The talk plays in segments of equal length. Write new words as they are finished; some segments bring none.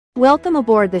Welcome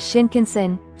aboard the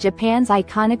Shinkansen, Japan's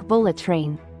iconic bullet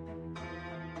train.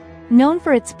 Known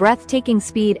for its breathtaking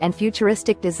speed and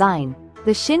futuristic design,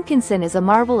 the Shinkansen is a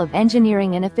marvel of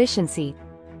engineering and efficiency.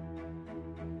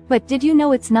 But did you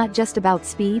know it's not just about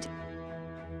speed?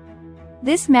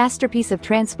 This masterpiece of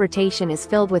transportation is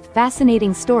filled with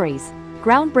fascinating stories,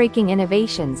 groundbreaking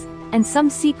innovations, and some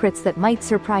secrets that might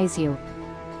surprise you.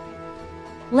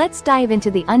 Let's dive into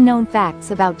the unknown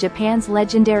facts about Japan's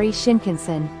legendary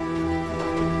Shinkansen.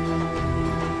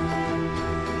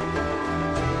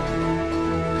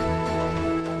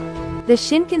 The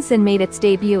Shinkansen made its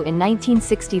debut in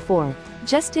 1964,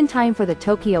 just in time for the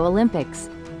Tokyo Olympics,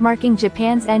 marking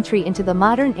Japan's entry into the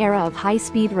modern era of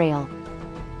high-speed rail.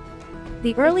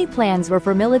 The early plans were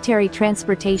for military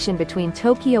transportation between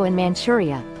Tokyo and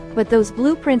Manchuria, but those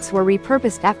blueprints were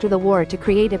repurposed after the war to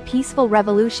create a peaceful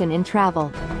revolution in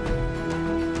travel.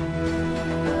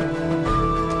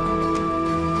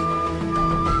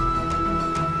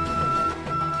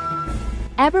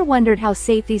 Ever wondered how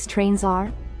safe these trains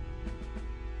are?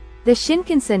 The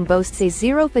Shinkansen boasts a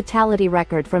zero-fatality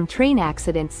record from train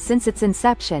accidents since its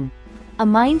inception, a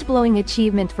mind-blowing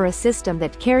achievement for a system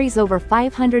that carries over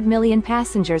 500 million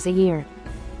passengers a year.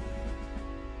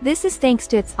 This is thanks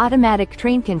to its automatic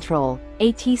train control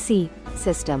 (ATC)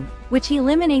 system, which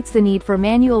eliminates the need for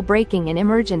manual braking in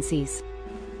emergencies.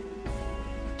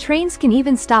 Trains can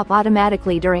even stop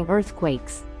automatically during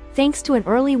earthquakes, thanks to an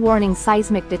early warning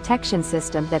seismic detection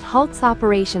system that halts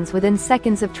operations within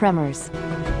seconds of tremors.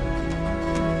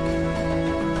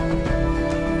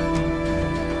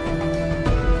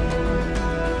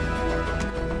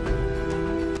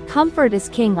 Comfort is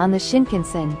king on the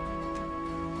Shinkansen.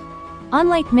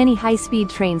 Unlike many high-speed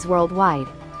trains worldwide,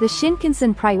 the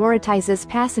Shinkansen prioritizes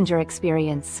passenger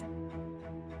experience.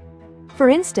 For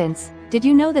instance, did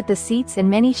you know that the seats in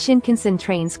many Shinkansen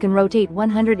trains can rotate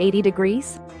 180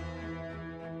 degrees?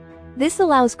 This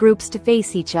allows groups to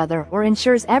face each other or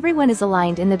ensures everyone is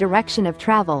aligned in the direction of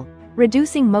travel,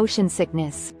 reducing motion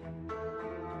sickness.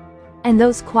 And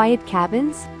those quiet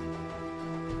cabins?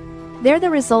 They're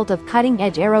the result of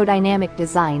cutting-edge aerodynamic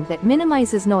design that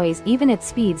minimizes noise even at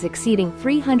speeds exceeding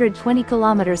 320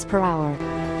 km per hour.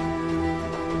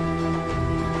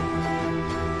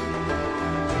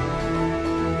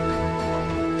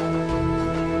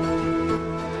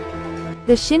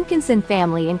 The Shinkansen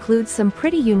family includes some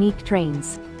pretty unique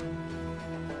trains.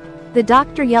 The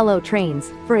Dr. Yellow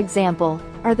trains, for example,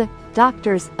 are the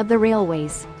doctors of the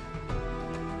railways.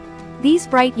 These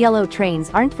bright yellow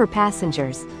trains aren't for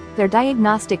passengers. They're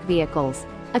diagnostic vehicles,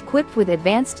 equipped with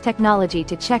advanced technology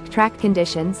to check track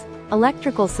conditions,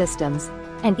 electrical systems,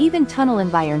 and even tunnel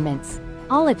environments,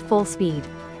 all at full speed.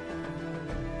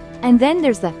 And then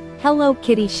there's the Hello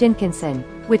Kitty Shinkansen,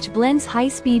 which blends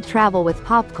high-speed travel with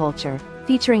pop culture,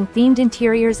 featuring themed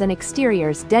interiors and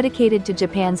exteriors dedicated to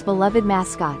Japan's beloved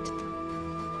mascot.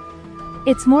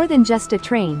 It's more than just a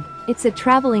train, it's a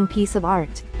traveling piece of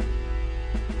art.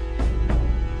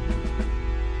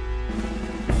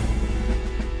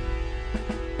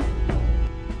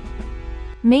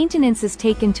 Maintenance is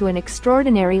taken to an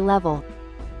extraordinary level.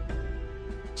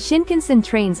 Shinkansen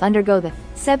trains undergo the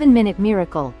 7-minute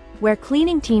miracle, where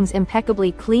cleaning teams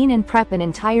impeccably clean and prep an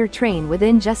entire train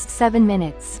within just 7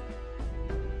 minutes.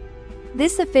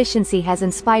 This efficiency has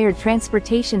inspired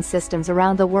transportation systems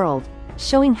around the world,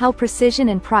 showing how precision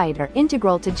and pride are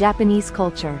integral to Japanese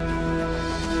culture.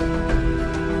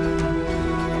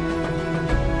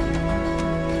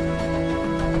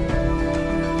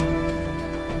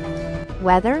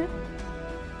 Weather?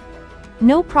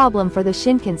 No problem for the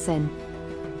Shinkansen.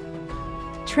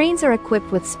 Trains are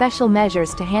equipped with special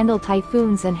measures to handle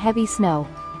typhoons and heavy snow.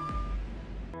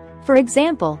 For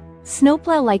example,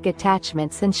 snowplow-like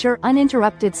attachments ensure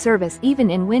uninterrupted service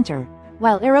even in winter,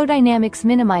 while aerodynamics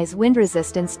minimize wind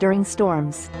resistance during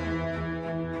storms.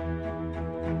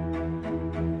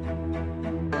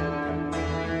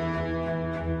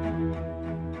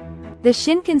 The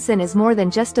Shinkansen is more than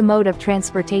just a mode of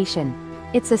transportation.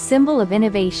 It's a symbol of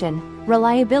innovation,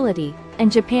 reliability, and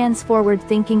Japan's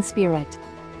forward-thinking spirit.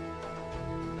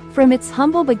 From its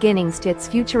humble beginnings to its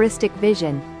futuristic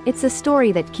vision, it's a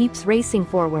story that keeps racing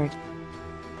forward.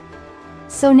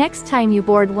 So next time you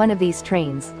board one of these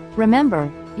trains,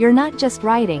 remember, you're not just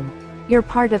riding, you're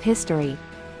part of history.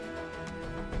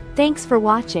 Thanks for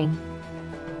watching.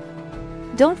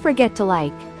 Don't forget to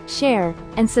like, share,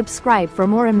 and subscribe for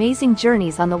more amazing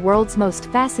journeys on the world's most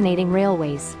fascinating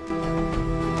railways.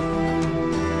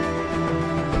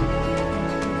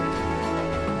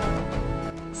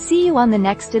 See you on the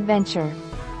next adventure.